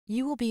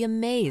You will be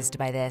amazed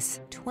by this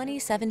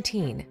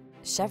 2017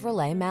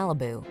 Chevrolet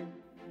Malibu.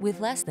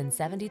 With less than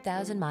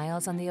 70,000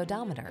 miles on the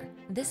odometer,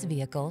 this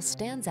vehicle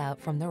stands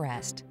out from the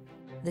rest.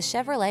 The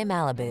Chevrolet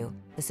Malibu,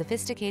 the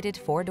sophisticated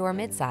four-door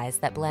midsize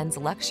that blends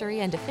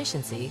luxury and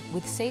efficiency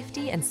with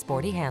safety and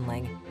sporty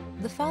handling.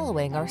 The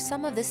following are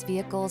some of this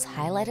vehicle's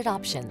highlighted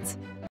options: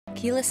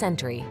 keyless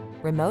entry,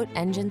 remote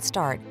engine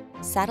start,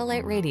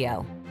 satellite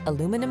radio,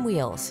 aluminum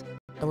wheels,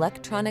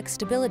 electronic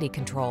stability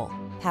control,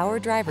 power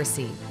driver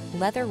seat,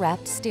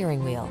 leather-wrapped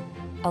steering wheel,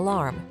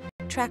 alarm,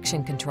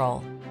 traction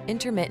control,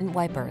 intermittent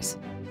wipers.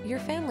 Your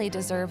family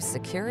deserves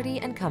security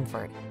and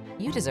comfort.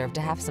 You deserve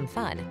to have some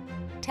fun.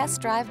 Test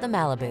drive the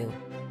Malibu.